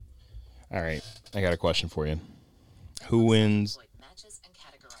All right, I got a question for you. Who wins?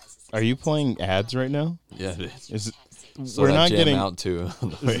 Are you playing ads right now? Yeah, it is. Is it? So We're that not jam getting out to.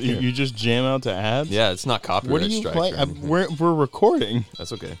 You just jam out to ads? Yeah, it's not copyright. What do you strikes play? or anything. We're recording.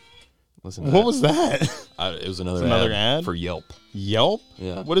 That's okay. Listen. To What that. was that? It was another ad for Yelp. Yelp?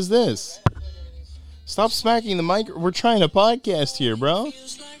 Yeah. What is this? Stop smacking the mic. We're trying to podcast here, bro.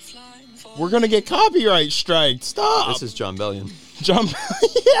 We're gonna get copyright striked. Stop. This is John Bellion. John.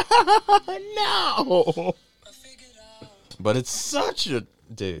 Yeah, no. But it's such a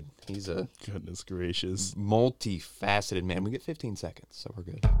dude. He's a Goodness gracious. multifaceted man. We get 15 seconds, so we're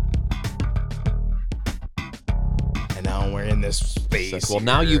good. And now we're in this space. Well,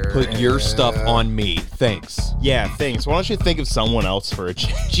 now you put your stuff on me. Thanks. Yeah, thanks. Why don't you think of someone else for a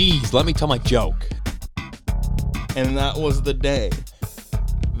change? Jeez, let me tell my joke. And that was the day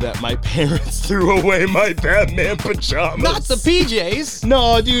that my parents threw away my Batman pajamas. Not the PJs.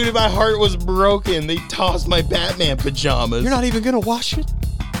 No, dude, my heart was broken. They tossed my Batman pajamas. You're not even gonna wash it.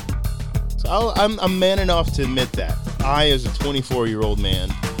 So I'm man enough to admit that. I, as a 24-year-old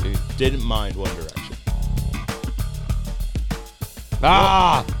man, didn't mind One Direction.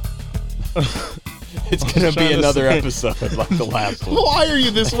 Ah! It's going to be another say. episode like the last one. Why are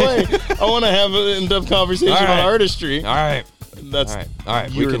you this way? I want to have an in-depth conversation All right. about artistry. All right. That's All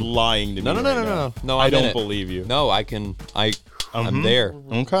right. You're lying to me. No. I don't believe you. No, I'm there.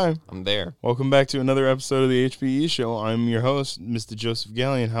 Okay. I'm there. Welcome back to another episode of the HPE Show. I'm your host, Mr. Joseph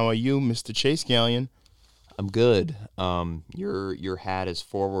Gallion. How are you, Mr. Chase Gallion? I'm good. Your hat is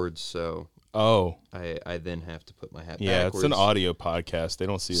forward, so I then have to put my hat backwards. Yeah, it's an audio podcast. They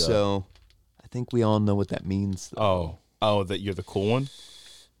don't see that. So I think we all know what that means. Oh, that you're the cool one?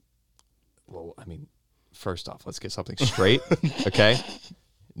 Well, I mean, first off, let's get something straight, okay?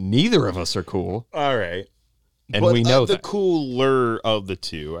 Neither of us are cool. All right. And but we know the that. cooler of the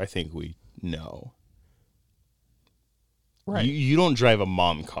two, I think we know. Right. You don't drive a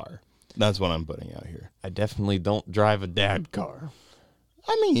mom car. That's what I'm putting out here. I definitely don't drive a dad car.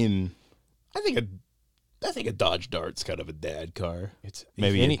 I mean, I think a Dodge Dart's kind of a dad car. It's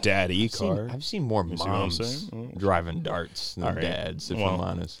maybe a daddy car. I've seen more You see what I'm moms saying? driving darts than dads, if I'm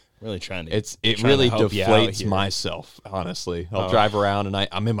honest. Really trying to. It trying really to help you out deflates here. myself, honestly. I'll drive around and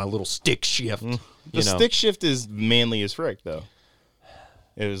I'm in my little stick shift. The stick shift is manly as frick, though.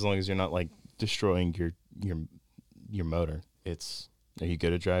 As long as you're not like destroying your motor. Are you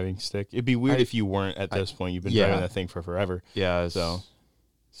good at driving stick? It'd be weird if you weren't at this point. You've been driving that thing for forever. Yeah, so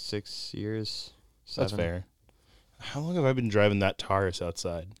 6 years. 7. That's fair. How long have I been driving that Taurus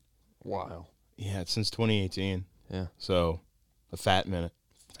outside? Wow. Yeah, it's since 2018. Yeah. So a fat minute.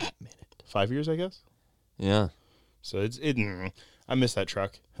 5 years, I guess. Yeah. So I miss that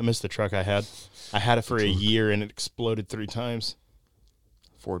truck. I miss the truck I had. I had it for a year and it exploded 3 times.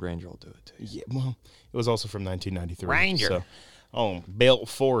 Ford Ranger will do it too. Yeah, well, it was also from 1993. Ranger. So, built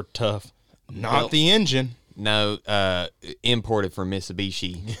Ford tough. Not the engine. No, imported from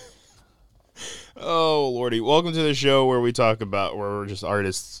Mitsubishi. Oh, Lordy. Welcome to the show where we're just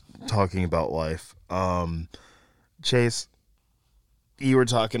artists talking about life. Chase, you were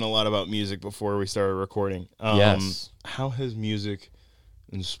talking a lot about music before we started recording. Yes. How has music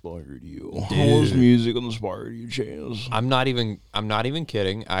inspired you? Dude. How has music inspired you, Chase? I'm not even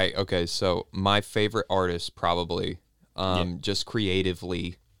kidding. So my favorite artist probably, just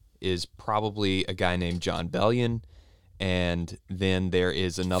creatively, is probably a guy named John Bellion, and then there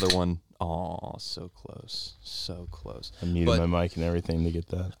is another one. Oh, so close, so close. I muted my mic and everything to get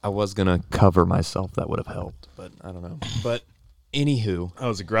that. I was gonna cover myself. That would have helped, but I don't know. But anywho, I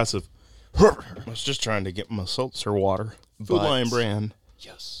was aggressive. I was just trying to get my seltzer water. Food Lion brand.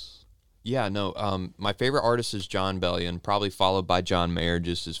 Yes. Yeah, no, my favorite artist is John Bellion, probably followed by John Mayer,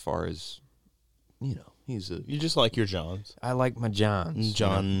 just as far as, You just like your Johns. I like my Johns.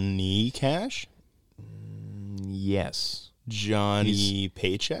 Johnny Cash? Yes. Johnny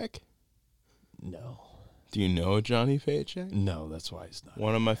Paycheck? No. Do you know Johnny Paycheck? No, that's why he's not.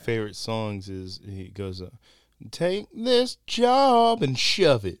 One of my favorite songs is, he goes, take this job and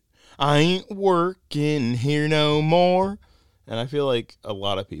shove it. I ain't working here no more. And I feel like a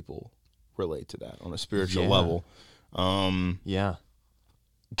lot of people relate to that on a spiritual level. Yeah.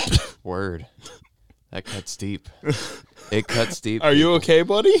 Word. That cuts deep. It cuts deep. Are you okay,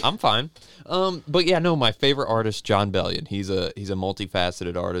 buddy? I'm fine. But yeah, no, my favorite artist, John Bellion. He's a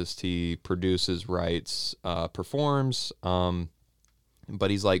multifaceted artist. He produces, writes, performs, but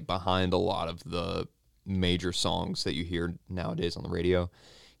he's like behind a lot of the major songs that you hear nowadays on the radio.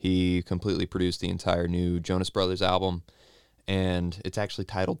 He completely produced the entire new Jonas Brothers album, and it's actually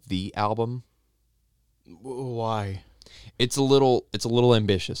titled The Album. Why? It's a little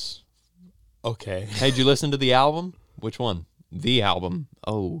ambitious. Okay. Hey, did you listen to the album? Which one? The album.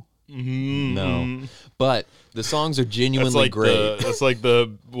 Oh. No. But the songs are genuinely great. That's like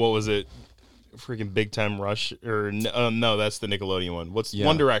what was it? Freaking Big Time Rush or no, that's the Nickelodeon one. What's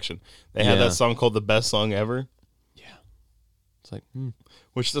One Direction? They had that song called The Best Song Ever. Yeah. It's like,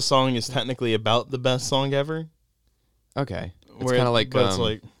 which the song is technically about the best song ever. Okay. It's kind of like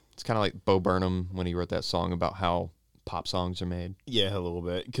it's kind of like Bo Burnham when he wrote that song about how pop songs are made. Yeah, a little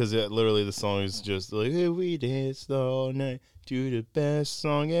bit, because literally the song is just like, hey, we danced all night to the best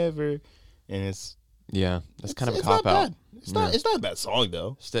song ever, and it's kind of a cop out. It's not a bad song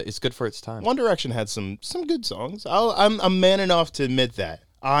though. It's good for its time. One Direction had some good songs. I'm man enough to admit that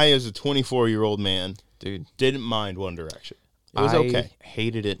I, as a 24-year-old man, didn't mind One Direction. It was okay. I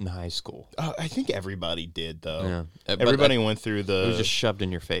hated it in high school. I think everybody did though. Yeah, everybody went through the. It was just shoved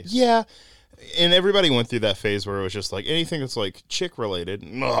in your face. Yeah. And everybody went through that phase where it was just like anything that's like chick related,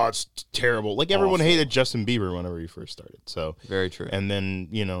 it's terrible. Like everyone hated Justin Bieber whenever he first started. So very true. And then,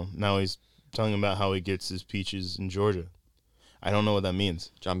 now he's talking about how he gets his peaches in Georgia. I don't know what that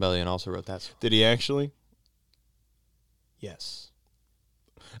means. John Bellion also wrote that song. Did he actually? Yes.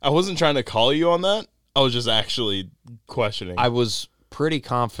 I wasn't trying to call you on that. I was just actually questioning. I was pretty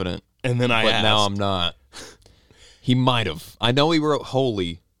confident. And then I asked. Now I'm not. He might have. I know he wrote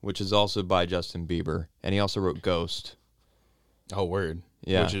Holy, which is also by Justin Bieber, and he also wrote Ghost. Oh, word.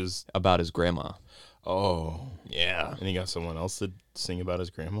 Yeah, which is about his grandma. Oh. Yeah. And he got someone else to sing about his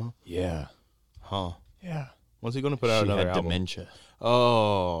grandma? Yeah. Huh. Yeah. When's he going to put out another album? Dementia.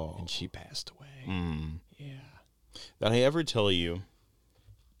 Oh. And she passed away. Yeah. Did I ever tell you?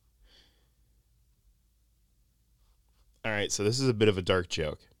 All right, so this is a bit of a dark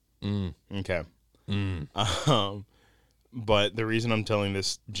joke. Okay. But the reason I'm telling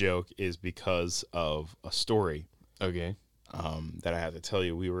this joke is because of a story. Okay. That I have to tell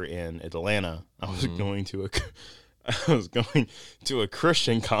you. We were in Atlanta. I was going to a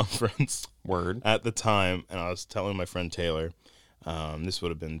Christian conference. Word. At the time, and I was telling my friend Taylor. This would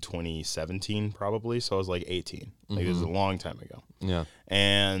have been 2017 probably, so I was like 18. Like it was a long time ago. Yeah.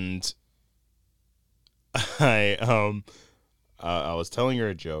 And I was telling her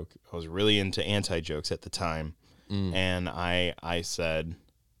a joke. I was really into anti-jokes at the time. And I said,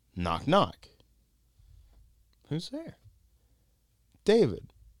 knock, knock. Who's there?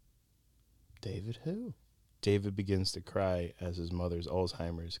 David. David who? David begins to cry as his mother's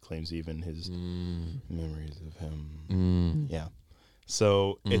Alzheimer's claims even his memories of him. Yeah.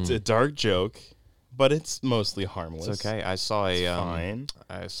 So it's a dark joke, but it's mostly harmless. It's okay. I saw a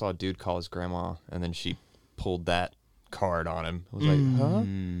dude call his grandma, and then she pulled that card on him. I was like,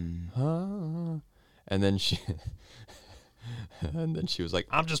 huh? And then she was like,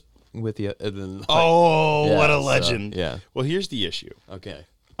 I'm just with you. And then, like, what a legend. Yeah. Well, here's the issue. Okay.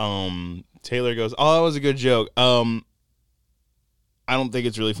 Taylor goes, that was a good joke. I don't think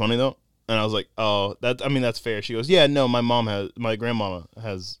it's really funny though. And I was like, that's fair. She goes, yeah, no, my grandmama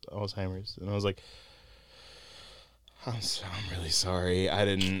has Alzheimer's. And I was like, I'm really sorry.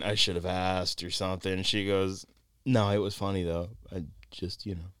 I should have asked or something. And she goes, no, it was funny though. It's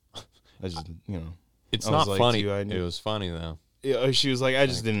not funny. It was funny though. Yeah, she was like, I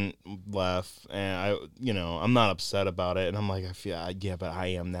just didn't laugh, and I'm not upset about it. And I'm like, but I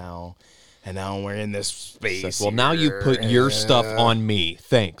am now, and now we're in this space. Like, well, now you put your stuff on me.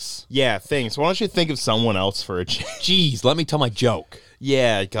 Thanks. Yeah, thanks. Why don't you think of someone else for a change? Jeez, let me tell my joke.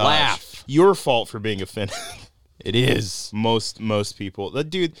 Yeah, gosh. Laugh. Your fault for being offended. It is. Most people.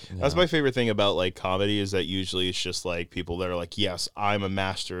 That's my favorite thing about like comedy is that usually it's just like people that are like, yes, I'm a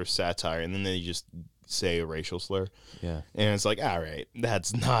master of satire, and then they just say a racial slur. Yeah. And it's like, all right,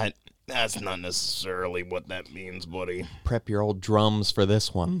 that's not necessarily what that means, buddy. Prep your old drums for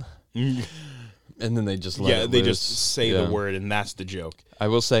this one. And then they just let it loose. Just say the word, and that's the joke. I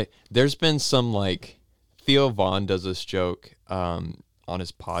will say there's been some like Theo Vaughn does this joke on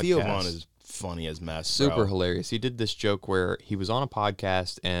his podcast. Theo Vaughn is funny as mess. Super hilarious. He did this joke where he was on a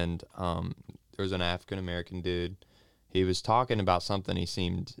podcast and there was an African American dude. He was talking about something. He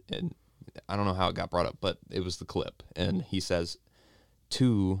seemed, and I don't know how it got brought up, but it was the clip. And he says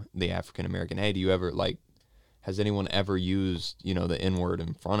to the African American, hey, do you ever has anyone ever used, the N-word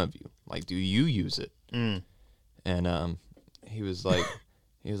in front of you? Like, do you use it? And he was like,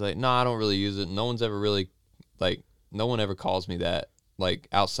 no, I don't really use it. No one's ever really, no one ever calls me that. Like,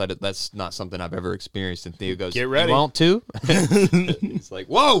 outside of, that's not something I've ever experienced. And Theo goes, get ready. You want to? It's like,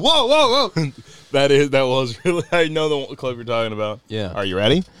 whoa. That was really, I know the clip you're talking about. Yeah. Are you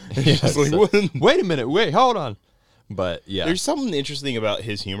ready? Yeah, wait a minute. Wait, hold on. But yeah. There's something interesting about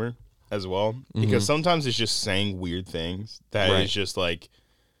his humor as well. Because sometimes it's just saying weird things that is just like,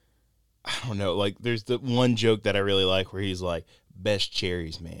 I don't know. Like, there's the one joke that I really like where he's like, "Best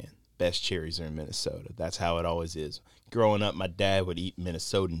cherries, man. Best cherries are in Minnesota. That's how it always is. Growing up, my dad would eat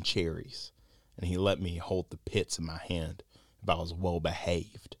Minnesotan cherries, and he let me hold the pits in my hand if I was well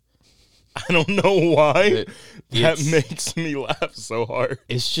behaved." I don't know why that makes me laugh so hard.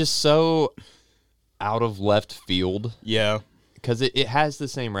 It's just so out of left field. Yeah. Because it has the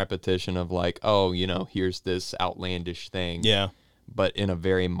same repetition of like, oh, here's this outlandish thing. Yeah. But in a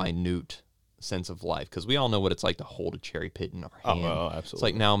very minute sense of life. Because we all know what it's like to hold a cherry pit in our hand. Oh, absolutely. It's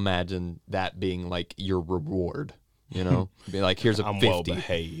like, now imagine that being like your reward, Be like, here's a I'm 50. well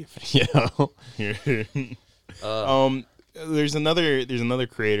behaved. There's another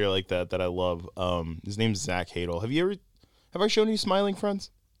creator like that I love. His name's Zach Hadel. Have I shown you Smiling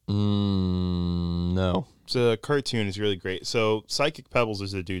Friends? No. It's a cartoon. It's really great. So Psychic Pebbles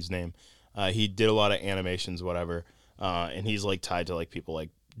is the dude's name. He did a lot of animations, whatever. And he's like tied to like people like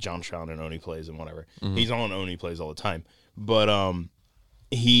John Shawn and Oni Plays and whatever. Mm-hmm. He's on Oni Plays all the time. But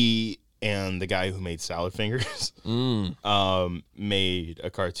he and the guy who made Salad Fingers made a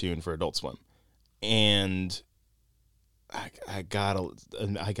cartoon for Adult Swim. And I gotta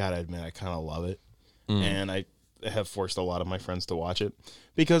admit, I kind of love it. And I have forced a lot of my friends to watch it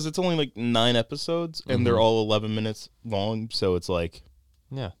because it's only like 9 episodes and they're all 11 minutes long. So it's like,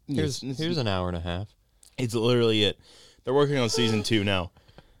 yeah, here's an hour and a half. It's literally it. They're working on season 2 now.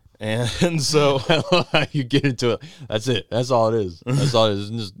 And so you get into it. That's it. That's all it is. That's all it is.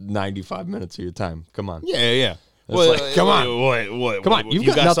 It's just 95 minutes of your time. Come on. Yeah. Well, come on. What? Come on. You've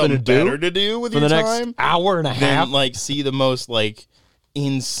got nothing something to do better to do with for your the time next hour and a half. than like see the most like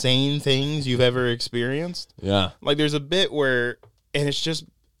insane things you've ever experienced. Yeah. Like there's a bit where, and it's just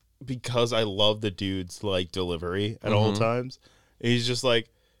because I love the dude's like delivery at all times. He's just like,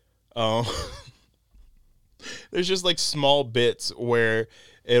 there's just like small bits where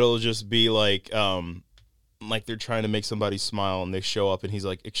it'll just be like they're trying to make somebody smile and they show up and he's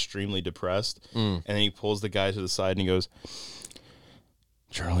like extremely depressed. And then he pulls the guy to the side and he goes,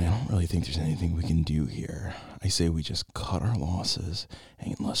 "Charlie, I don't really think there's anything we can do here. I say we just cut our losses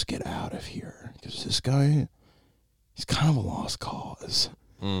and let's get out of here. Because this guy, he's kind of a lost cause."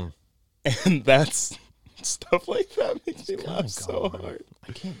 And that's stuff like that makes me laugh so hard.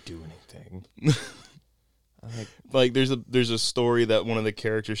 I can't do anything. Like there's a story that one of the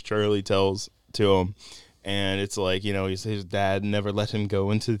characters, Charlie, tells to him, and it's like, his dad never let him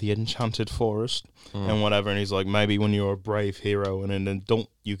go into the enchanted forest and whatever, and he's like, maybe when you're a brave hero and then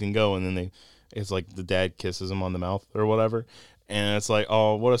you can go, and then it's like the dad kisses him on the mouth or whatever, and it's like,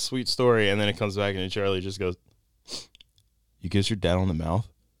 oh, what a sweet story, and then it comes back and Charlie just goes, "You kiss your dad on the mouth?"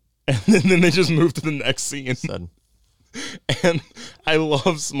 And then they just move to the next scene. Sudden. And I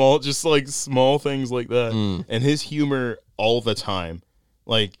love small things like that. And his humor all the time,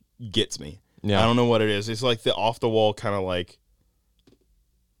 like, gets me. Yeah. I don't know what it is. It's like the off the wall kind of like,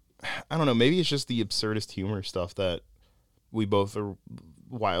 I don't know. Maybe it's just the absurdist humor stuff that we both are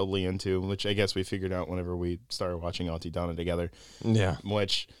wildly into, which I guess we figured out whenever we started watching Auntie Donna together. Yeah.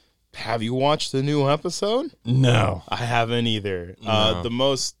 Which, have you watched the new episode? No. I haven't either. No. The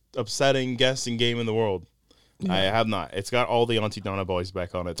most upsetting guessing game in the world. Yeah. I have not. It's got all the Auntie Donna boys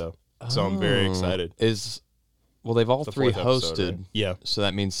back on it, though. So I'm very excited. Well, they've all 3 hosted. Episode, right? Yeah. So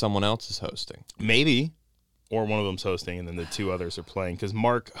that means someone else is hosting. Maybe. Or one of them's hosting, and then the 2 others are playing. Because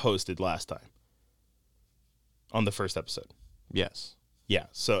Mark hosted last time. On the first episode. Yes. Yeah.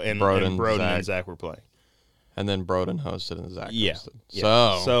 So and Broden and Zach were playing. And then Broden hosted and Zach hosted.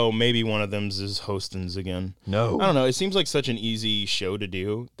 Yeah. So maybe one of them's is hosting's again. No. I don't know. It seems like such an easy show to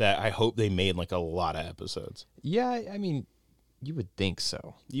do that I hope they made like a lot of episodes. Yeah, I mean, you would think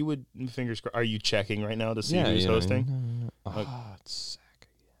so. You would, fingers crossed. Are you checking right now to see who's hosting? It's Zach.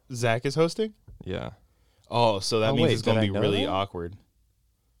 Zach is hosting? Yeah. Oh, so that means it's going to be really awkward.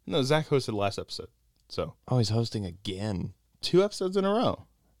 No, Zach hosted last episode. So. Oh, he's hosting again. 2 episodes in a row.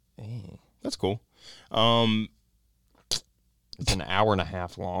 Dang. That's cool. It's an hour and a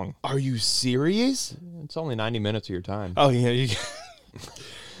half long. Are you serious? It's only 90 minutes of your time. Oh, yeah.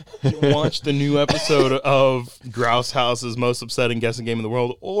 You watch the new episode of Grouse House's most upsetting guessing game in the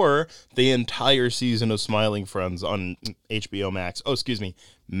world, or the entire season of Smiling Friends on HBO Max. Oh, excuse me,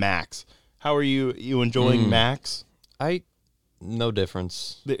 Max. How are you enjoying Max? No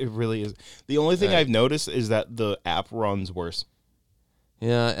difference. It really is. The only thing I've noticed is that the app runs worse.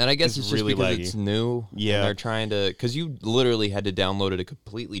 Yeah, and I guess it's just really because laggy. it's new. Yeah. And they're trying to, because you literally had to download a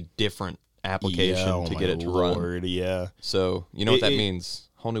completely different application to get it to run. Yeah. So, you know what that means.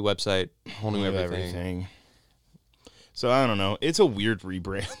 Whole new website, whole new everything. So, I don't know. It's a weird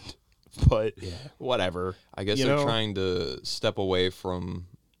rebrand, but whatever. I guess they're trying to step away from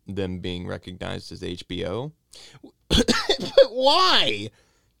them being recognized as HBO. But why?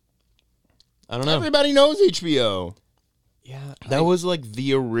 I don't know. Everybody knows HBO. Yeah, That was like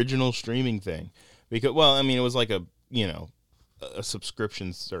the original streaming thing. Because, well, I mean, it was like a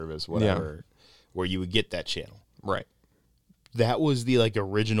subscription service, whatever, where you would get that channel. right. That was the like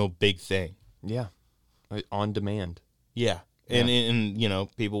original big thing. Yeah, on demand. Yeah. And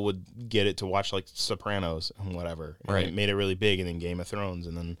people would get it to watch like Sopranos and whatever. And Right. it made it really big, and then Game of Thrones,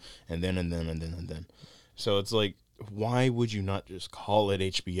 and then. So it's like, why would you not just call it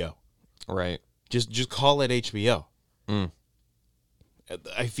HBO? Right. Just call it HBO. Mm.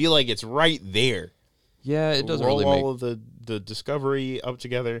 I feel like it's right there. Yeah, it doesn't Roll really make... all of the Discovery up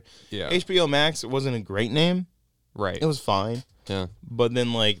together. Yeah. HBO Max, it wasn't a great name. Right. It was fine. Yeah. But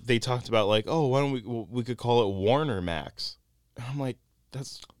then like they talked about like, oh, why don't we could call it Warner Max. And I'm like,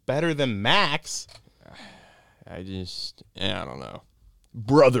 that's better than Max. I don't know.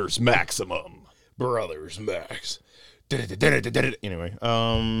 Brothers Maximum. Brothers Max. Anyway,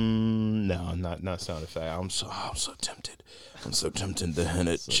 no, not sound effect. I'm so tempted. I'm so tempted to hit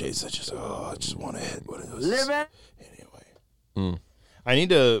it. Chase, I just want to hit what it was.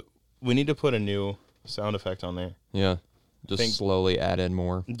 Anyway, we need to put a new sound effect on there. Yeah. Just slowly add in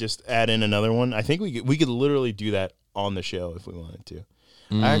more. Just add in another one. I think we could literally do that on the show if we wanted to.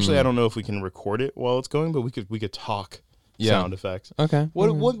 I don't know if we can record it while it's going, but we could talk sound effects. Okay.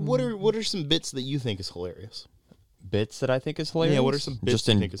 What are some bits that you think is hilarious? Bits that I think is hilarious? Yeah, what are some bits just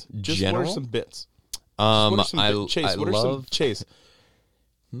you in think is just general? what are some bits? I love Chase.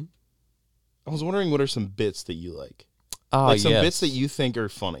 I was wondering what are some bits that you like? Some bits that you think are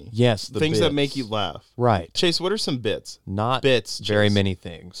funny. Yes, the things that bits. make you laugh. Right. Chase, what are some bits? Not bits. Very Chase. many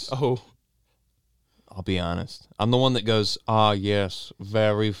things. Oh, I'll be honest. I'm the one that goes, yes,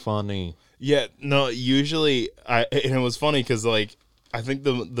 very funny. yeah. No, usually and it was funny because like I think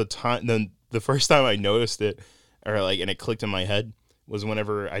the first time I noticed it, or like, and it clicked in my head, was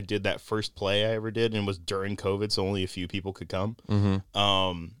whenever I did that first play I ever did, and it was during COVID, so only a few people could come.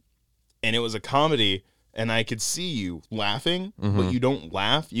 Mm-hmm. And it was a comedy, and I could see you laughing, Mm-hmm. but you don't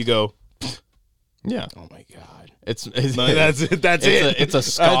laugh. You go, Yeah. oh my god. It's No, that's it. That's it. It's a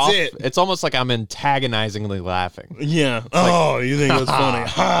scoff. That's it. It's almost like I'm antagonizingly laughing. Yeah. Oh, you think it was funny?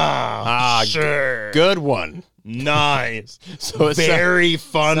 Ha. Sure. Good one. Nice. So it's very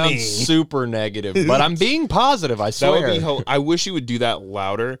funny. Sounds super negative, but I'm being positive. I That swear. would be. I wish you would do that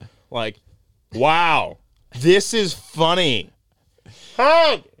louder. Like, wow, this is funny.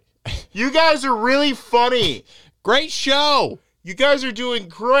 Hey, you guys are really funny. Great show. You guys are doing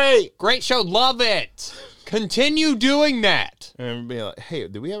great. Great show. Love it. Continue doing that. And be like, hey,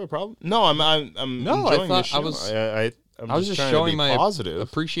 do we have a problem? No, I'm No, I enjoying thought this show. I was- I'm I was just trying to showing be my positive.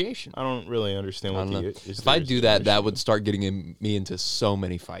 appreciation. I don't really understand what the If I do that, that would start getting me into so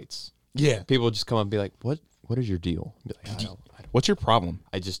many fights. Yeah. People would just come up and be like, "What is your deal?" I'd be like, I don't. What's your problem?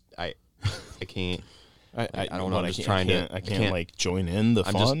 I can't. I don't know. I'm just trying to. I can't like join in the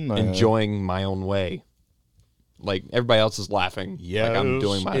I'm fun. just enjoying my own way. Like everybody else is laughing. Yeah, like I'm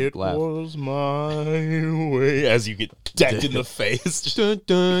doing my it laugh. was my way. As you get decked in the face. Dun,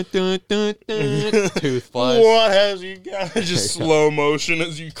 dun, dun, dun, dun. Tooth flies. What has you got? Just slow motion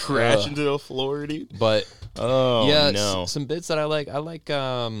as you crash into the floor, dude. But Oh yeah, no. some bits that I like. I like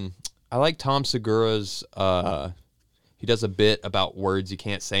Tom Segura's. He does a bit about words you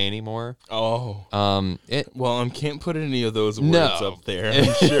can't say anymore. Oh. Well, I can't put any of those words No. up there.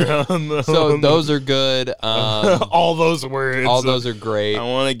 I'm sure. So those are good. All those words. All those are great. I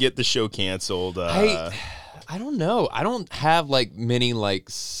want to get the show canceled. I don't know. I don't have like many like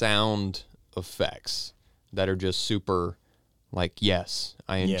sound effects that are just super like, yes,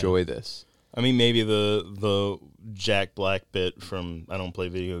 I enjoy this. I mean, maybe the Jack Black bit from I Don't Play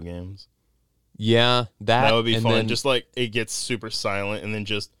Video Games. Yeah, that would be and fun. then- Just like it gets super silent and then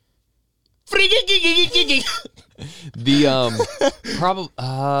just.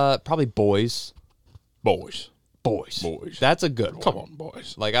 The probably boys. Boys. That's a good one. Come on,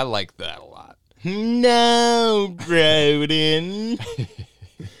 boys. Like I like that a lot. No, Broden.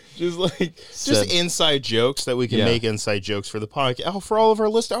 just Said- inside jokes that we can Yeah. make inside jokes for the podcast. Oh, for all of our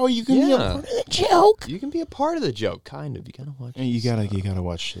listeners. Oh, you can be a Yeah. part of the joke. You can be a part of the joke, kind of. You gotta watch. You gotta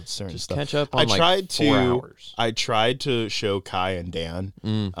watch certain Just stuff. catch up on I like tried 4 hours. I tried to show Kai and Dan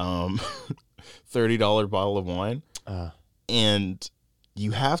 $30 bottle of wine, and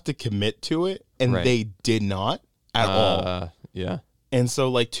you have to commit to it, and Right. they did not at all. Yeah. And so,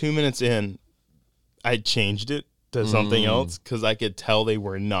 like 2 minutes in, I changed it to something else because I could tell they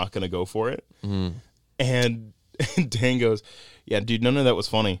were not going to go for it. And Dan goes, "Yeah, dude, none of that was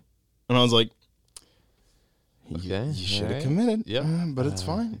funny." And I was like, You should have right. committed. Yep. But it's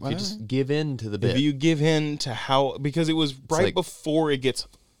fine. If you just give in to the bit. If you give in to how, because it was right like- before it gets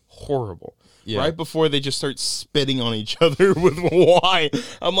horrible. Yeah. Right before they just start spitting on each other with wine.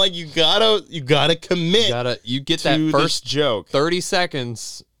 I'm like, you gotta commit. You get to that this first joke. 30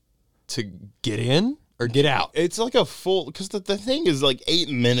 seconds to get in or get out. It's like a full, because the thing is like 8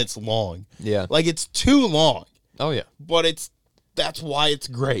 minutes long. Yeah. Like it's too long, Oh yeah, but that's why it's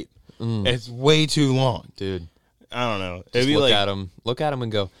great. It's way too long. dude. I don't know. Just look at him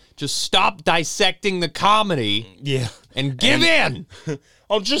and go, just stop dissecting the comedy Yeah. and give in.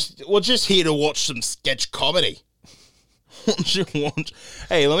 We're just here to watch some sketch comedy.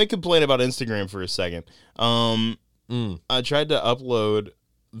 Hey, let me complain about Instagram for a second. I tried to upload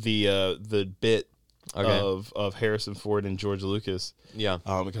the bit of Harrison Ford and George Lucas. Yeah.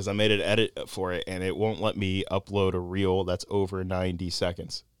 Because I made an edit for it, and it won't let me upload a reel that's over 90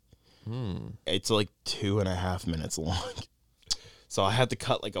 seconds. It's like 2.5 minutes long. So I had to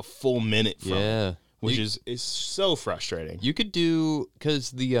cut like a full minute from it. Which is so frustrating. You could do,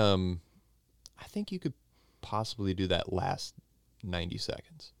 because I think you could possibly do that last 90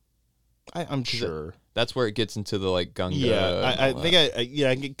 seconds. I'm sure. That's where it gets into the like Gunga. Yeah, I think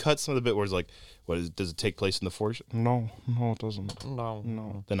I can cut some of the bit where it's like, does it take place in the forest? No, it doesn't.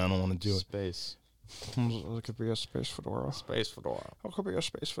 No. Then I don't want to do it. Space. It could be a space fedora. Space fedora. It could be a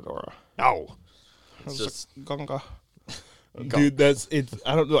space fedora. No. It's just Gunga. Dude,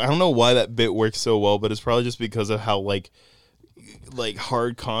 I don't know why that bit works so well, but it's probably just because of how like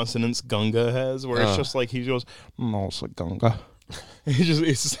hard consonants Gunga has, where it's just like he goes, no, it's like Gunga.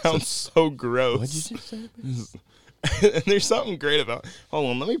 It sounds so gross. What'd you just say? And there's something great about. Hold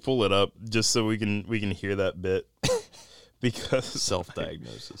on, let me pull it up just so we can hear that bit. Because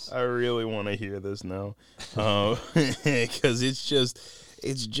Self-diagnosis. I really want to hear this now, because it's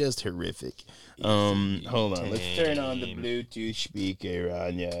just horrific. Hold on, let's turn on the Bluetooth speaker.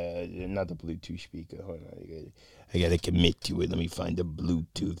 Not the Bluetooth speaker. Hold on, I gotta commit to it. Let me find the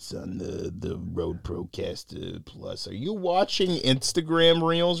Bluetooths on the Rode Procaster Plus. Are you watching Instagram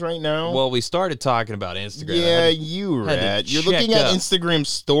Reels right now? Well, we started talking about Instagram. Yeah, you rat. You're looking at Instagram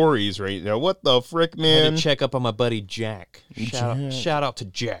stories right now. What the frick, I man? had to check up on my buddy Jack. Shout out to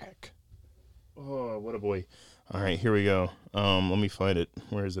Jack. Oh, what a boy. All right, here we go. Let me find it.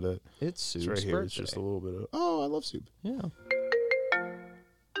 Where is it at? It's Soup's right here. birthday. It's just a little bit of. Oh, I love Soup. Yeah.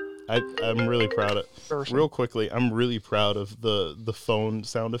 I'm really proud of. Real quickly, I'm really proud of the phone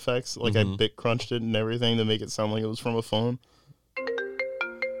sound effects. Like I bit crunched it and everything to make it sound like it was from a phone.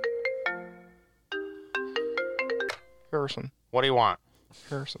 Harrison. What do you want?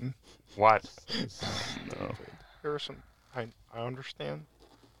 Harrison. What? No. Harrison, I understand.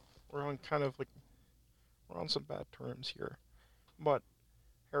 We're on some bad terms here. But,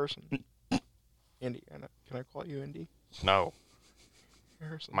 Harrison. Indy, can I call you Indy? No.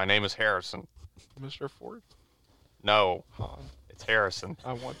 Harrison. My name is Harrison. Mr. Ford? No. Han, It's Harrison.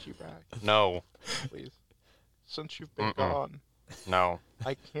 I want you back, No. please. Since you've been gone, No.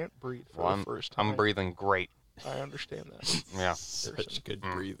 I can't breathe for the first time. I'm breathing great. I understand that. Yeah. Such good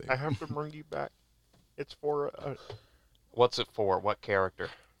breathing. I have to bring you back. It's for What's it for? What character?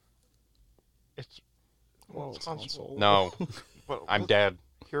 it's Han Solo. No. But I'm dead.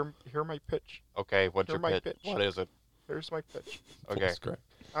 Hear my pitch. Okay, what's Hear your my pitch? pitch. What is it? Here's my pitch. Okay.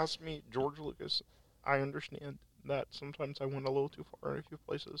 Ask me, George Lucas. I understand that sometimes I went a little too far in a few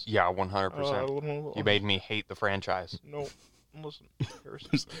places. Yeah, 100%. You made me hate the franchise. No, listen,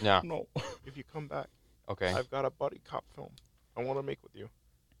 Harrison. Yeah. No, if you come back, Okay. I've got a buddy cop film I want to make with you.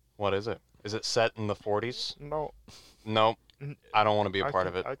 What is it? Is it set in the 40s? No. No. I don't want to be a part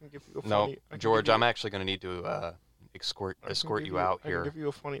of it. I can give you a No, funny... George, I'm actually going to need to escort you out I here. can give you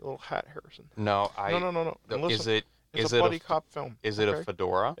a funny little hat, Harrison. No, No. Listen, Is it's a it buddy cop film. Is it a okay?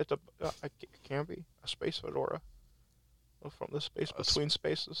 fedora? It's it can be a space fedora. From the space between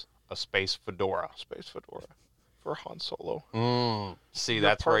spaces. A space fedora. Space fedora. For Han Solo. See, Your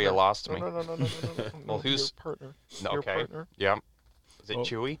that's where you partner. lost me. No. Well, who's your partner? No, Your okay. partner? Yeah. Is it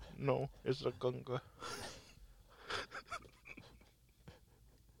Chewie? No, it's a Gunga.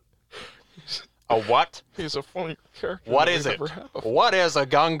 A what? He's a funny character. What that is we it? never have. What is a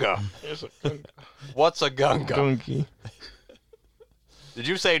Gunga? He's a Gunga. What's a Gunga? Gungi. Did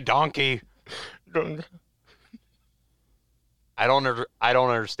you say donkey? Gunga. I don't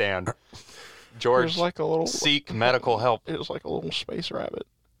understand. George, There's like a little. seek medical help. It was like a little space rabbit.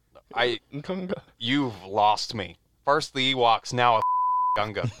 Gunga. You've lost me. First the Ewoks, now a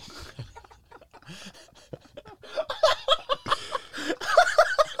Gunga.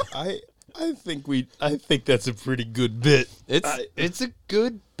 I I think that's a pretty good bit. It's a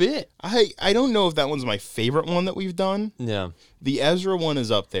good bit. I don't know if that one's my favorite one that we've done. Yeah. The Ezra one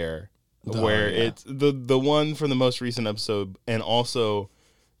is up there, where yeah. it's the one from the most recent episode, and also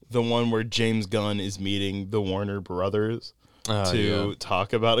the one where James Gunn is meeting the Warner Brothers to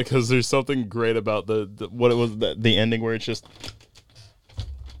talk about it, because there's something great about the what it was, the ending where it's just,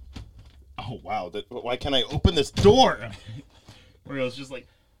 oh wow, why can't I open this door? Where it was just like,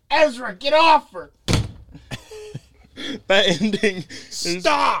 Ezra, get off her. That ending.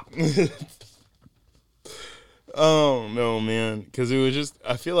 Stop. Oh no, man, because it was just,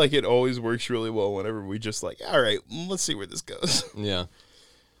 I feel like it always works really well whenever we just like, all right, let's see where this goes. Yeah.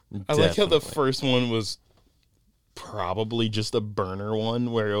 I like how the first one was probably just a burner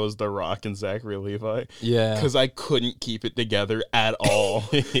one, where it was The Rock and Zachary Levi. Yeah. Because I couldn't keep it together at all.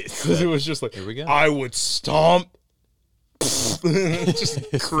 Because it was just like, here we go. I would stomp.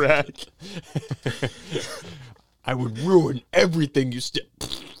 Just crack. I would ruin everything you still.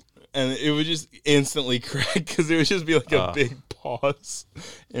 And it would just instantly crack, because it would just be like a big pause,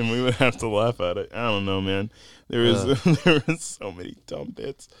 and we would have to laugh at it. I don't know, man. There was so many dumb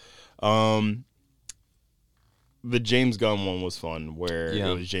bits. The James Gunn one was fun, where it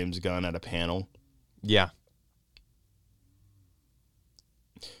was James Gunn at a panel. Yeah.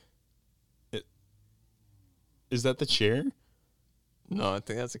 Is that the chair? No, I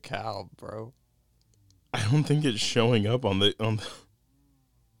think that's a cow, bro. I don't think it's showing up on the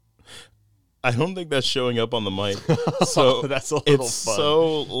I don't think that's showing up on the mic. So that's a little it's fun.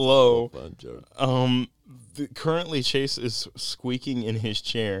 so low. Fun joke. Currently Chase is squeaking in his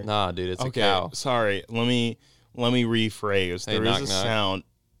chair. Nah, dude, it's a cow. Sorry. Let me rephrase. Hey, There knock, is a knock. sound.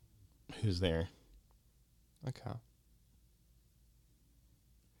 Who's there? A cow.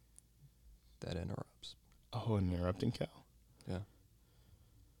 That interrupts. Oh, an interrupting cow. Yeah.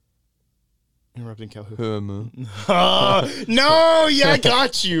 Interrupting cow. Who? Humu. No, yeah, I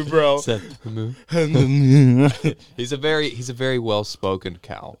got you, bro. He's a very well spoken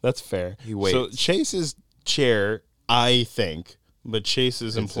cow. That's fair. He waits. So Chase's chair, I think, but Chase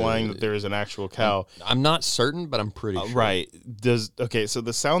is implying that there is an actual cow. I'm not certain, but I'm pretty sure. Right. So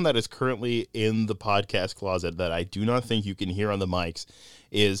the sound that is currently in the podcast closet that I do not think you can hear on the mics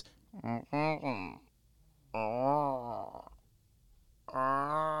is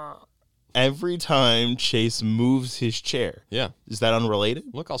every time Chase moves his chair. Yeah. Is that unrelated?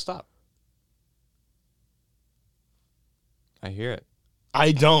 Look, I'll stop. I hear it.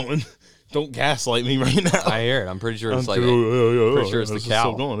 I don't. Don't gaslight me right now. I hear it. I'm pretty sure it's like pretty sure it's the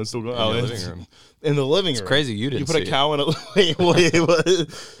cow. Still going. It's still going. in the living room. In the living room. It's crazy you didn't You put see a cow in a... Wait, what?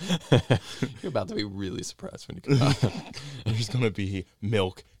 You're about to be really surprised when you come out. There's going to be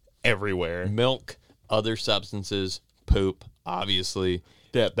milk everywhere. Milk, other substances, poop, obviously.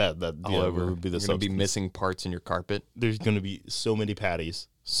 That All over. would be the You're going to be substance. missing parts in your carpet. There's going to be so many patties.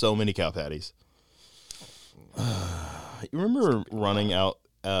 So many cow patties. You remember running out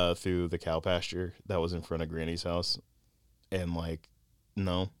through the cow pasture that was in front of Granny's house? And like,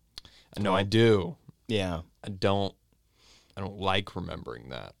 no? No, I do. Yeah. I don't like remembering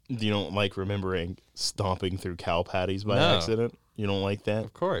that. You don't like remembering stomping through cow patties by No. accident? You don't like that?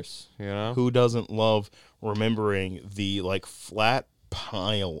 Of course, you know. Who doesn't love remembering the like flat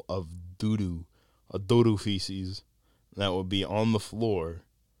pile of doo-doo, a dodo feces that would be on the floor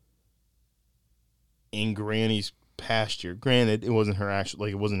in Granny's pasture? Granted, it wasn't her actual,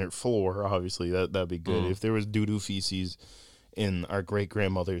 like it wasn't her floor. Obviously, that'd be good. If there was doo-doo feces in our great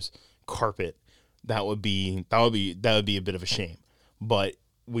grandmother's carpet, that would be a bit of a shame. But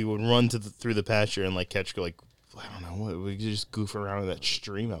we would run through the pasture and like catch like, I don't know what, we could just goof around in that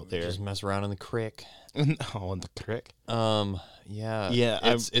stream out there. Just mess around in the creek. Oh, in the creek. Yeah. Yeah,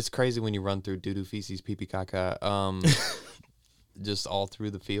 It's crazy when you run through doo-doo, feces, pee-pee, caca, just all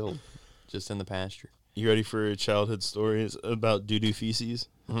through the field, just in the pasture. You ready for childhood stories about doo-doo feces?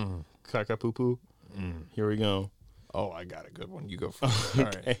 Caca poo-poo? Here we go. Oh, I got a good one. You go first. All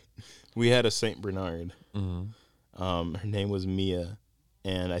Okay. right. We had a Saint Bernard. Mm-hmm. Her name was Mia,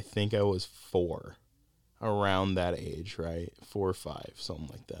 and I think I was 4. Around that age, right? 4 or 5, something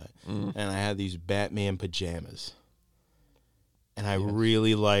like that. And I had these Batman pajamas. And I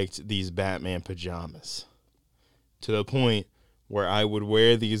really liked these Batman pajamas. To the point where I would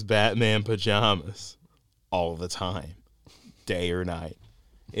wear these Batman pajamas all the time. Day or night.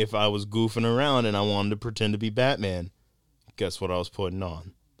 If I was goofing around and I wanted to pretend to be Batman, guess what I was putting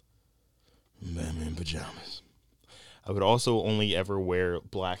on? Batman pajamas. I would also only ever wear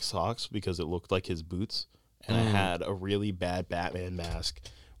black socks because it looked like his boots. And I had a really bad Batman mask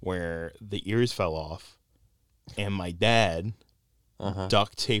where the ears fell off. And my dad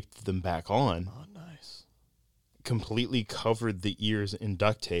duct taped them back on, Oh, nice. completely covered the ears in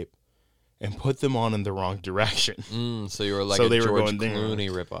duct tape, and put them on in the wrong direction. So you were like So a they were George going there. Clooney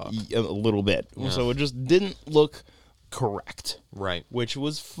ripoff. A little bit. So it just didn't look correct, Right. which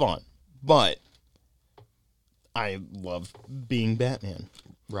was fun. But I loved being Batman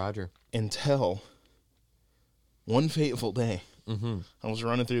Roger. until one fateful day. I was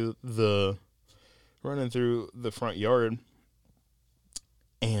running through the front yard,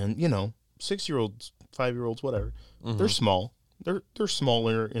 and 6-year-olds, 5-year-olds, whatever. They're small. They're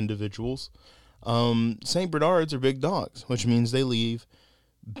smaller individuals. Saint Bernards are big dogs, which means they leave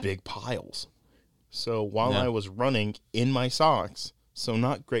big piles. So while I was running in my socks, so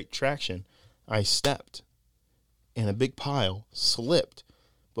not great traction, I stepped, and a big pile slipped,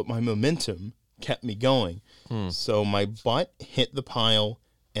 but my momentum kept me going. So my butt hit the pile,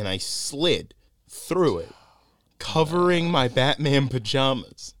 and I slid through it, covering my Batman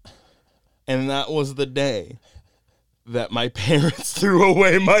pajamas. And that was the day that my parents threw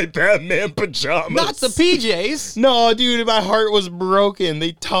away my Batman pajamas. Not the PJs. No, dude, my heart was broken.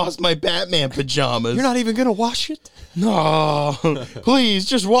 They tossed my Batman pajamas. You're not even going to wash it? No, please,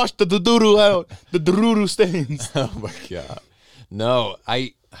 just wash the doo-doo out. The doo-doo stains. Oh, my God. No,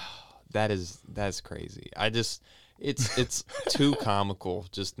 that's crazy. It's too comical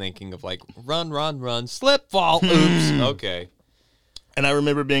just thinking of like, run, slip, fall, oops. Okay. And I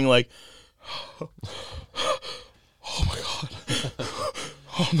remember being like, oh my God.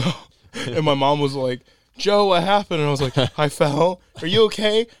 Oh no. And my mom was like, Joe, what happened? And I was like, I fell. Are you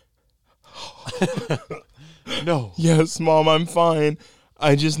okay? No. Yes, Mom, I'm fine.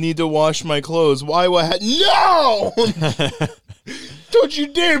 I just need to wash my clothes. Why? No! Don't you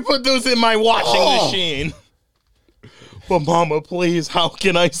dare put those in my washing machine. But Mama, please, how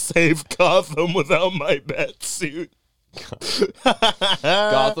can I save Gotham without my bat suit?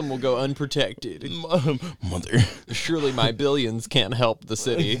 Gotham will go unprotected. Mother. Surely my billions can't help the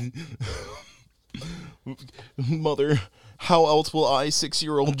city. Mother, how else will I,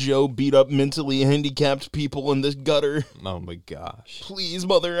 6-year-old Joe, beat up mentally handicapped people in this gutter? Oh my gosh. Please,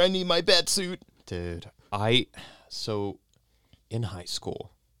 Mother, I need my bat suit. Dude, so in high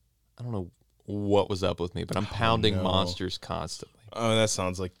school, I don't know what was up with me, but I'm pounding monsters constantly. Oh, that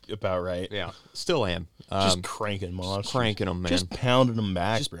sounds like about right. Yeah, still am. Just cranking monsters. Just cranking them, man. Just pounding them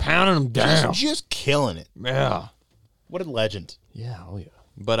back, Just bro. pounding them down. Just killing it. Yeah. What a legend. Yeah, oh yeah.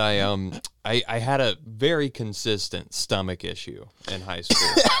 But I had a very consistent stomach issue in high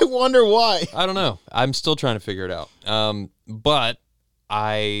school. I wonder why. I don't know. I'm still trying to figure it out. But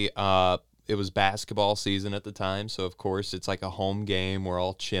it was basketball season at the time, so of course it's like a home game. We're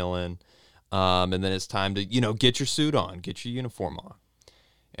all chilling. And then it's time to, get your suit on, get your uniform on.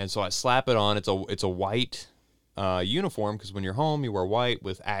 And so I slap it on. It's a white uniform, because when you're home, you wear white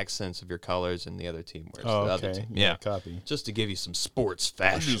with accents of your colors, and the other team wears the other team. Yeah, copy. just to give you some sports Do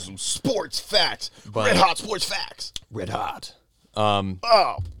fashion. some sports facts. But- Red hot sports facts. Red hot.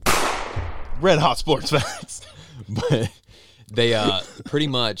 Red hot sports facts. But they pretty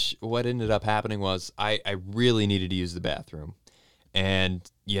much what ended up happening was I really needed to use the bathroom, and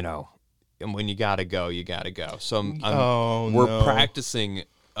and when you gotta go, you gotta go. So we're practicing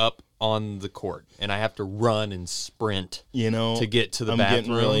up on the court, and I have to run and sprint to get to the bathroom. I'm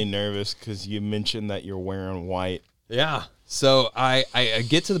getting really nervous because you mentioned that you're wearing white. Yeah. So I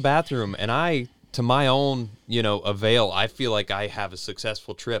get to the bathroom, and to my own, avail, I feel like I have a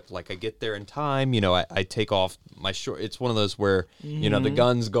successful trip. Like I get there in time, I take off my short. It's one of those where, the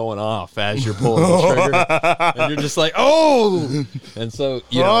gun's going off as you're pulling the trigger, and you're just like, oh! And so,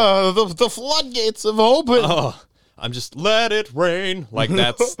 the floodgates have opened. I'm just, let it rain. Like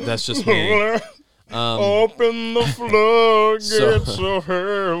that's just me. Open the floodgates of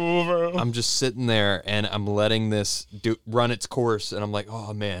heaven. I'm just sitting there, and I'm letting this run its course, and I'm like,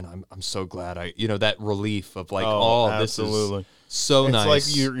 oh man, I'm so glad that relief of like, this is so it's nice. It's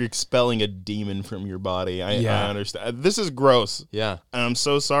like you're expelling a demon from your body. I understand. This is gross. Yeah, and I'm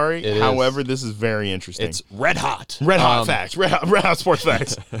so sorry. However, this is very interesting. It's red hot. Red hot facts. Red hot sports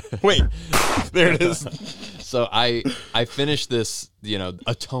facts. Wait, there it is. So I finish this,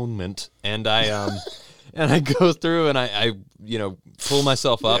 atonement, and I go through, and I pull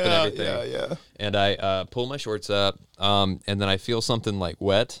myself up and everything. Yeah. And I pull my shorts up, and then I feel something like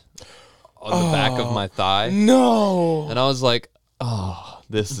wet on the back of my thigh. No. And I was like, oh,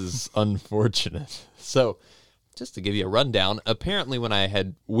 this is unfortunate. So just to give you a rundown, apparently when I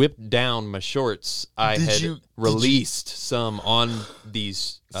had whipped down my shorts, I had released some on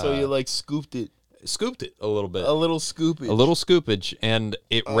these. So you like scooped it. scooped it a little bit. A little scoopage. A little scoopage, and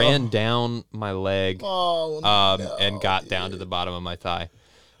it ran down my leg and got down to the bottom of my thigh.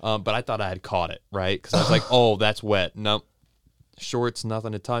 But I thought I had caught it, right? Because I was like, oh, that's wet. Nope. Shorts,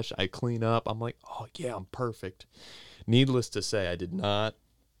 nothing to touch. I clean up. I'm like, oh, yeah, I'm perfect. Needless to say, I did not.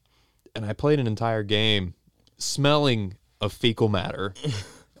 And I played an entire game smelling of fecal matter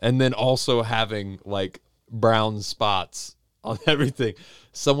and then also having, like, brown spots on everything.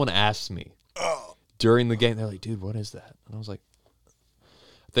 Someone asked me during the game, they're like, dude, what is that? And I was like,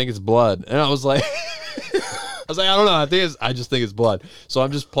 I think it's blood. And I was like, I don't know. I just think it's blood. So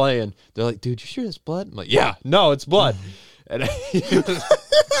I'm just playing. They're like, dude, you sure it's blood? I'm like, yeah, no, it's blood. And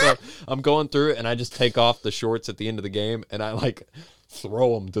so I'm going through it, and I just take off the shorts at the end of the game, and I like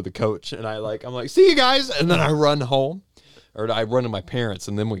throw them to the coach, and I'm like, see you guys, and then I run home, or I run to my parents,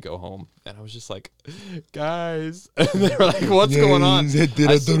 and then we go home, and I was just like, guys, and they were like, what's going on? They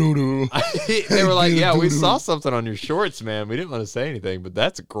were like, yeah, we saw something on your shorts, man. We didn't want to say anything, but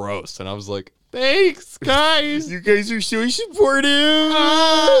that's gross. And I was like, thanks, guys. You guys are so supportive.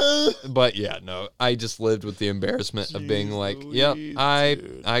 But yeah, no, I just lived with the embarrassment of being like, yep,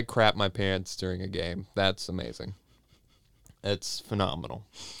 I crap my pants during a game. That's amazing. It's phenomenal.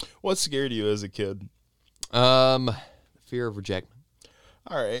 What scared you as a kid? Fear of rejection.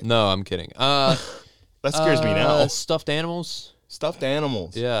 All right. No, I'm kidding. That scares me now. Stuffed animals. Stuffed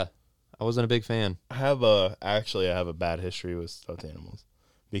animals. Yeah, I wasn't a big fan. I have a bad history with stuffed animals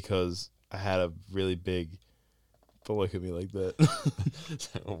because I had a really big. Don't look at me like that.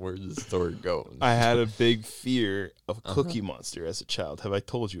 Where's the story going? I had a big fear of Cookie Monster as a child. Have I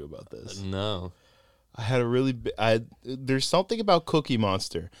told you about this? No. I had a really there's something about Cookie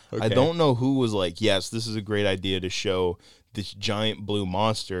Monster. Okay. I don't know who was like, yes, this is a great idea to show this giant blue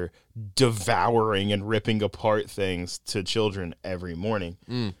monster devouring and ripping apart things to children every morning.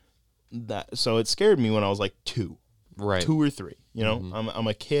 So it scared me when I was like 2. Right. 2 or 3. You know, I'm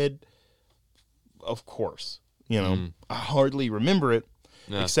a kid, of course. You know, I hardly remember it,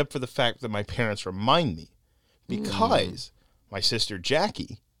 except for the fact that my parents remind me, because my sister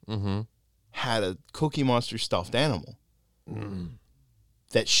Jackie had a Cookie Monster stuffed animal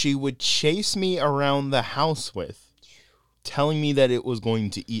that she would chase me around the house with, telling me that it was going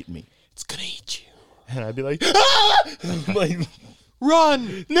to eat me. It's gonna eat you. And I'd be like, ah! Like,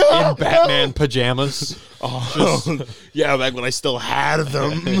 run! No! In Batman pajamas. Yeah, back when I still had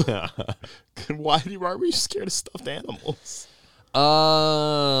them. Why were you scared of stuffed animals?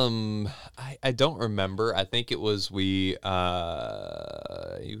 I don't remember. I think it was I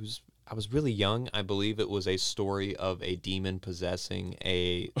was really young. I believe it was a story of a demon possessing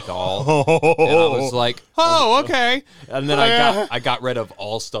a doll. And I was like, oh, okay. And then I got rid of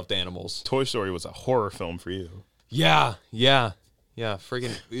all stuffed animals. Toy Story was a horror film for you. Yeah.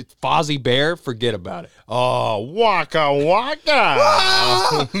 Freaking Fozzie Bear, forget about it. Oh, waka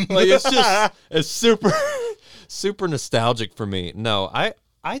waka. Like it's super nostalgic for me. No, I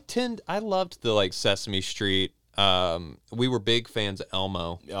loved the like Sesame Street. We were big fans of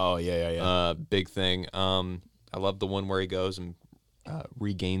Elmo. Oh yeah. Big thing. I love the one where he goes and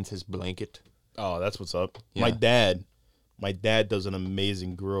regains his blanket. Oh, that's what's up. Yeah. My dad does an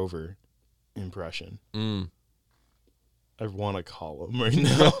amazing Grover impression. I want to call him right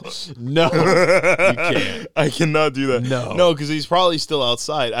now. No, you can't. I cannot do that. No, because he's probably still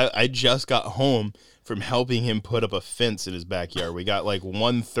outside. I just got home from helping him put up a fence in his backyard. We got like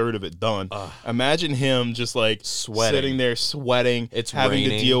 1/3 of it done. Imagine him just like sitting there sweating. It's having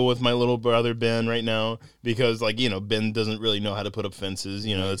raining. to deal with my little brother Ben right now because like, you know, Ben doesn't really know how to put up fences.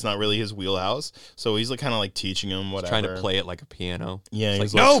 You know, it's not really his wheelhouse. So he's like kind of like teaching him whatever. Trying to play it like a piano. Yeah, It's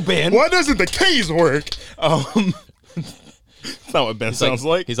he's like, no, Ben. Why doesn't the keys work? That's not what Ben sounds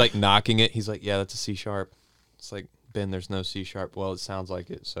like. He's like knocking it. He's like, yeah, that's a C sharp. It's like, Ben, there's no C sharp. Well, it sounds like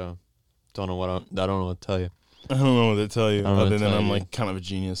it, so I don't know what to tell you. I don't know what to tell you. I don't know Other what to than tell I'm you. like kind of a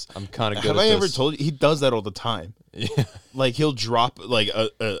genius. I'm kind of good Have at I ever this. told you? He does that all the time. Yeah. Like he'll drop like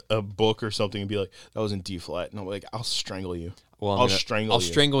a book or something and be like, "That was in D flat," and I'm like, "I'll strangle you. Well, I'll strangle you. I'll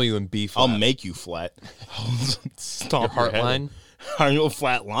strangle you in B flat. I'll make you flat. I'll stomp Your heart head. line? I'm a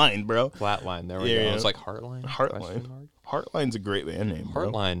flat line, bro. Flat line. There we Yeah, go. yeah. It's like Heartline. Heartline. Heartline's a great band name, bro.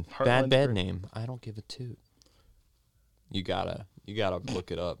 Heartline. Heartline's Bad great. name. I don't give a toot. You gotta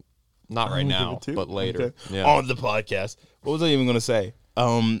look it up. Not I right don't give now, a toot. but later. Okay. Yeah. On the podcast. What was I even gonna say?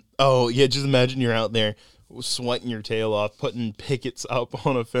 Oh yeah, just imagine you're out there sweating your tail off, putting pickets up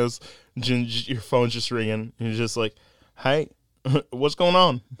on a fence, your phone's just ringing, and you're just like, "Hey, what's going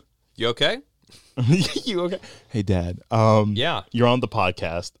on? You okay? You okay? Hey, Dad. Yeah. You're on the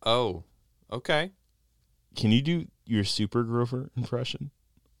podcast. Oh, okay. Can you do your Super Grover impression?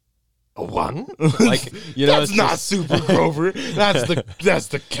 A one? Like, you know, that's not Super Grover. That's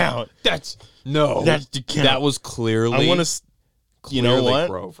the count. That's the count. That was clearly. I want to. You know what?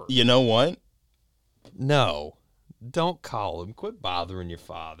 Grover. You know what? No, don't call him. Quit bothering your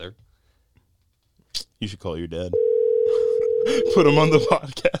father. You should call your dad. Put him on the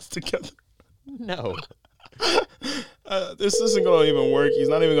podcast together. No. This isn't going to even work. He's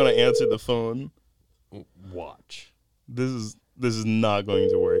not even going to answer the phone. Watch. This is not going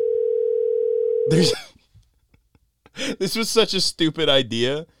to work. This was such a stupid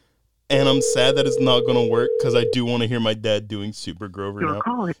idea, and I'm sad that it's not going to work because I do want to hear my dad doing Super Grover Your now.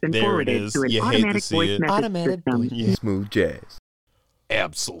 call has been There it forwarded is. to an You hate to automatic see voice it. message Automatic system. voice. Smooth jazz.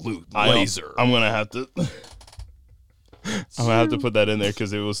 Absolute I'm laser. going to have to. I'm going to have to put that in there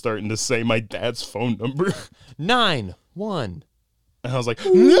because it was starting to say my dad's phone number. 9-1. And I was like,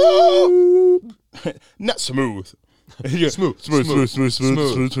 no! Not smooth. Smooth.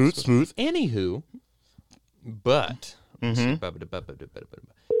 Anywho, but Mm-hmm.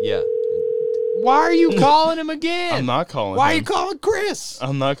 yeah. Why are you calling him again? I'm not calling Why are him. you calling Chris?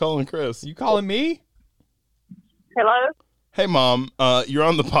 I'm not calling Chris. You calling me? Hello? Hey, Mom. You're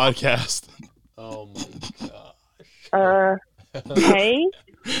on the podcast. Oh my gosh. Hey,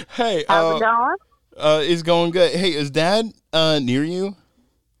 Hey, how's it going? it's going good. Hey, is Dad near you?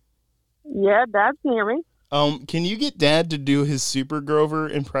 Yeah, Dad's near me. Can you get Dad to do his Super Grover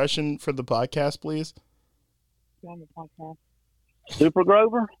impression for the podcast, please? Super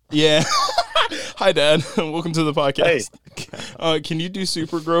Grover? Yeah. Hi, Dad. Welcome to the podcast. Can you do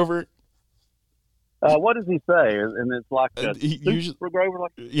Super Grover? What does he say? And it's like a He Super usually, Grover?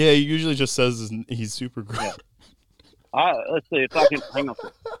 Like, yeah, he usually just says he's Super Grover. let's see if I can hang on.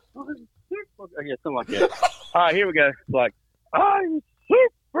 Yeah, something like that. All right, here we go. It's like, I'm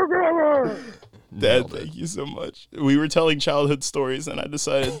Super Grover. Dad, thank you so much. We were telling childhood stories, and I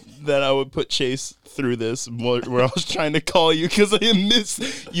decided that I would put Chase through this where I was trying to call you because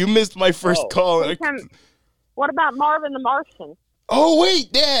you missed my first call. And What about Marvin the Martian? oh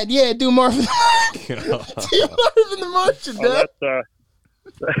wait, Dad, yeah, do Marvin. Do Marvin the Martian, Dad.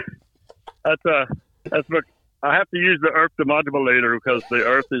 That's what I have to use the Earth demodulator because the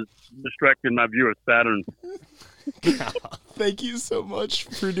Earth is distracting my view of Saturn. Thank you so much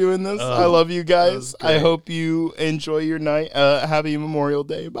for doing this. I love you guys. I hope you enjoy your night. Happy Memorial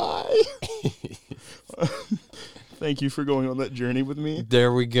Day. Bye. Thank you for going on that journey with me.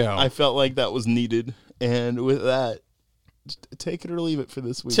 There we go. I felt like that was needed. And with that, take it or leave it for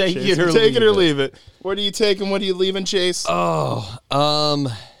this week. Take Chase. it or take leave it or it. leave it. What are you taking? What are you leaving, Chase?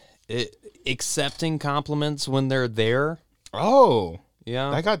 Accepting compliments when they're there. Oh,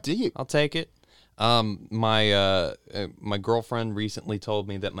 Yeah. that got deep. I'll take it. My girlfriend recently told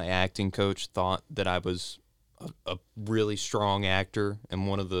me that my acting coach thought that I was a really strong actor and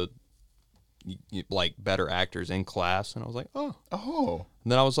one of the like better actors in class, and I was like, oh.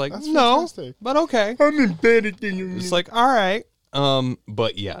 And then I was like, That's no, fantastic. but okay. I'm better than you. It's like, all right.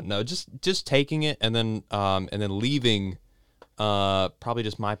 But yeah, no, just taking it and then leaving. Probably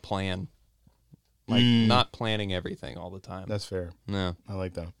just my plan, like not planning everything all the time. That's fair. Yeah. I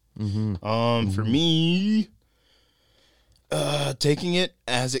like that. For me, taking it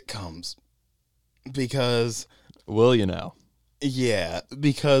as it comes, because Will you know?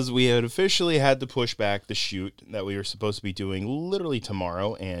 because we had officially had to push back the shoot that we were supposed to be doing literally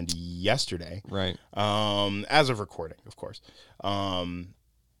tomorrow and yesterday. Right. As of recording, of course.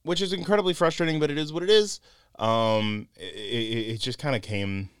 Which is incredibly frustrating, but it is what it is. It just kind of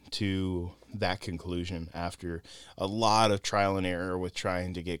came to that conclusion after a lot of trial and error with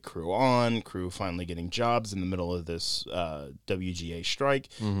trying to get crew finally getting jobs in the middle of this WGA strike.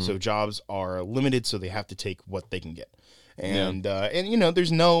 So jobs are limited, so they have to take what they can get. And you know,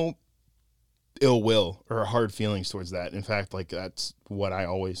 there's no ill will or hard feelings towards that. In fact, like that's what I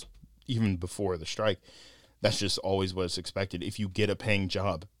always, even before the strike, that's just always what's expected. If you get a paying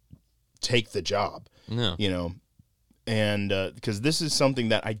job, take the job. No. You know, and because this is something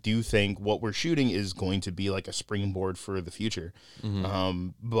that I do think what we're shooting is going to be like a springboard for the future.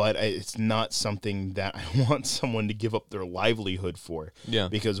 But it's not something that I want someone to give up their livelihood for. Yeah.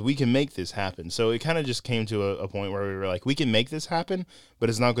 Because we can make this happen. So it kind of just came to a point where we were like, we can make this happen, but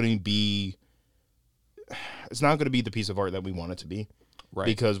it's not going to be the piece of art that we want it to be. Right.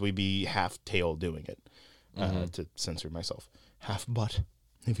 Because we'd be half tail doing it. To censor myself. Half butt,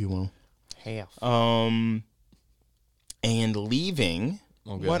 if you will. Half. And leaving.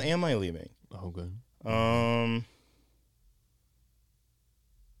 Okay. What am I leaving? Okay. I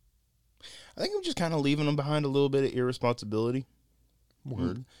think I'm just kind of leaving them behind a little bit of irresponsibility.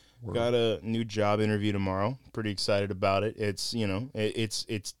 Word. Got a new job interview tomorrow. Pretty excited about it. It's,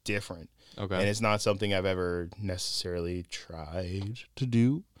 it's different. Okay. And it's not something I've ever necessarily tried to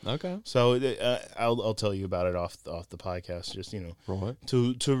do. Okay. So I'll tell you about it off the podcast. Just Right.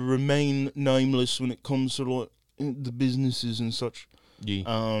 to remain nameless when it comes to like, the businesses and such.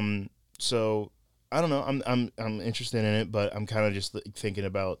 Yeah. So I don't know. I'm interested in it, but I'm kind of just thinking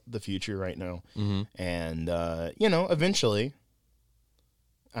about the future right now. Mm-hmm. And eventually,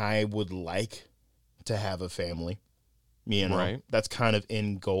 I would like to have a family. Right. That's kind of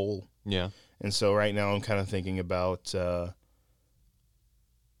in goal. Yeah. And so right now I'm kind of thinking about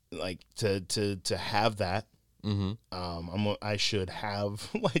like to have that. Mm-hmm. I should have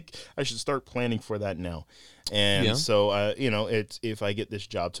I should start planning for that now. And Yeah. so it's if I get this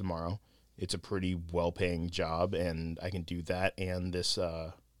job tomorrow, it's a pretty well-paying job, and I can do that and this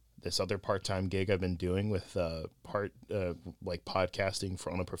other part-time gig I've been doing with podcasting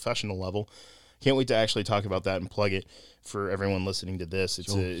on a professional level. Can't wait to actually talk about that and plug it for everyone listening to this.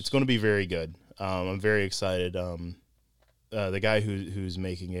 It's going to be very good. I'm very excited. The guy who's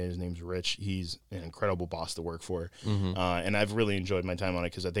making it, his name's Rich. He's an incredible boss to work for. Mm-hmm. And I've really enjoyed my time on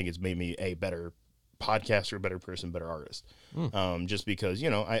it because I think it's made me a better podcaster, a better person, better artist. Just because,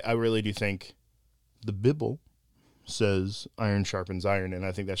 I really do think the Bible says iron sharpens iron. And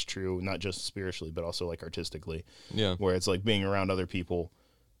I think that's true, not just spiritually, but also like artistically. Yeah. Where it's like being around other people,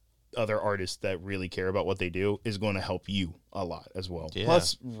 other artists that really care about what they do is going to help you a lot as well. Yeah.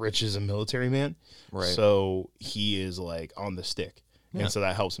 Plus, Rich is a military man. Right. So he is like on the stick. Yeah. And so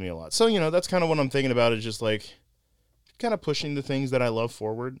that helps me a lot. So, that's kind of what I'm thinking about, is just like kind of pushing the things that I love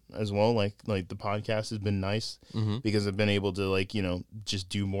forward as well. Like the podcast has been nice because I've been able to just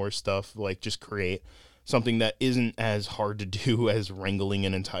do more stuff, just create something that isn't as hard to do as wrangling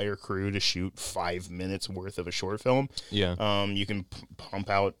an entire crew to shoot 5 minutes worth of a short film. Yeah. You can pump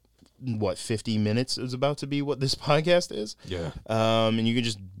out 50 minutes is about to be what this podcast is. Yeah. And you can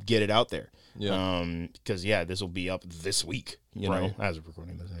just get it out there. Yeah. Because this will be up this week, Right. as we're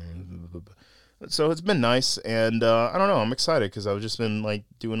recording this. So it's been nice, and I don't know, I'm excited because I've just been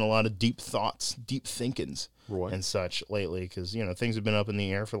doing a lot of deep thoughts, deep thinkings, Right. and such lately. Because things have been up in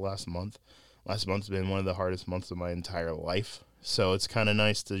the air for the last month. Last month's been one of the hardest months of my entire life. So it's kind of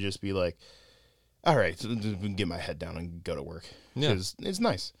nice to just be like, all right, get my head down and go to work. Yeah. Because it's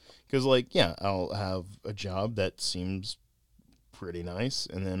nice. Because, I'll have a job that seems pretty nice.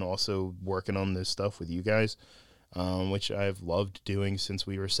 And then also working on this stuff with you guys, which I've loved doing since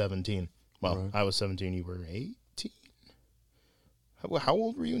we were 17. Well, Right. I was 17. You were 18? How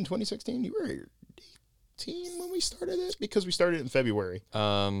old were you in 2016? You were 18 when we started it? Because we started it in February.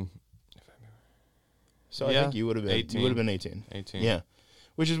 So I Yeah, think you would have been 18. You would have been 18. 18. Yeah.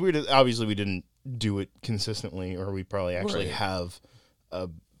 Which is weird. Obviously, we didn't do it consistently, or we probably actually Right. have a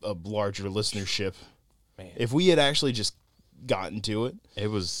larger listenership. Man. If we had actually just gotten to it, It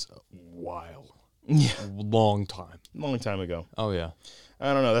was wild. yeah, Long time. a long time ago. Oh, yeah.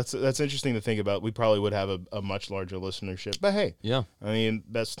 I don't know. That's interesting to think about. We probably would have a much larger listenership. But hey, Yeah. I mean,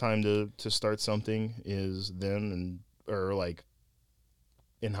 best time to start something is then, or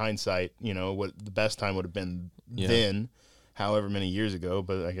in hindsight, what the best time would have been then, however many years ago.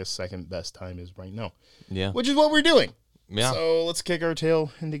 But I guess second best time is right now, Yeah. which is what we're doing. Yeah. So let's kick our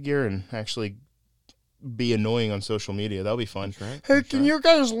tail into gear and actually be annoying on social media. That'll be fun. That's right. Hey, That's can right. you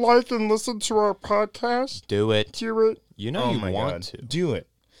guys like and listen to our podcast? Do it. Do it. You know Oh you my want God. to. Do it.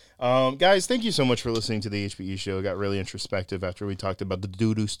 Guys, thank you so much for listening to the HPE show. It got really introspective after we talked about the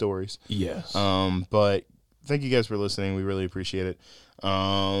doo-doo stories. Yes. But thank you guys for listening. We really appreciate it.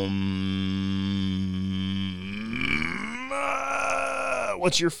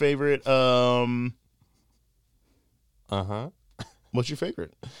 What's your favorite? Uh-huh. What's your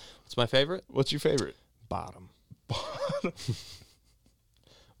favorite? What's my favorite? What's your favorite? Bottom.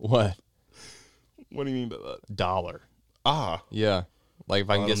 What? What do you mean by that? $1. Ah. Yeah. Like if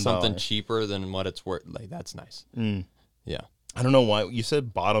I can get Bottom something dollar. cheaper than what it's worth, that's nice. Yeah. I don't know why you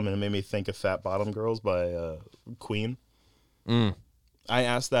said bottom, and it made me think of Fat Bottom Girls by Queen. I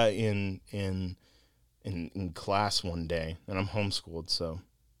asked that in class one day, and I'm homeschooled, so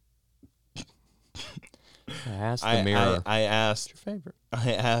I asked the mirror. I asked What's your favorite?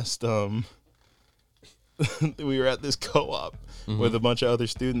 I asked we were at this co-op with a bunch of other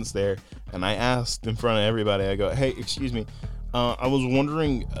students there, and I asked in front of everybody, I go, hey, excuse me, I was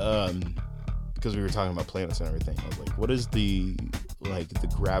wondering, because we were talking about planets and everything, I was like, what is the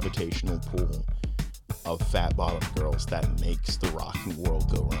gravitational pull of Fat Bottom Girls that makes the rocking world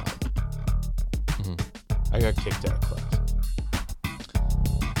go round? I got kicked out of class.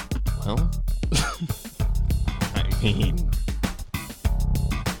 Well, I mean,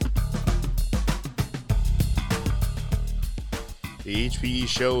 The HPE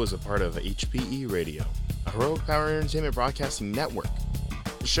Show is a part of HPE Radio, a Heroic Power Entertainment Broadcasting Network.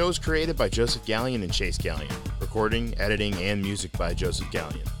 The show is created by Joseph Gallion and Chase Gallion. Recording, editing, and music by Joseph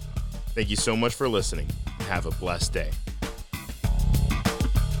Gallion. Thank you so much for listening. Have a blessed day.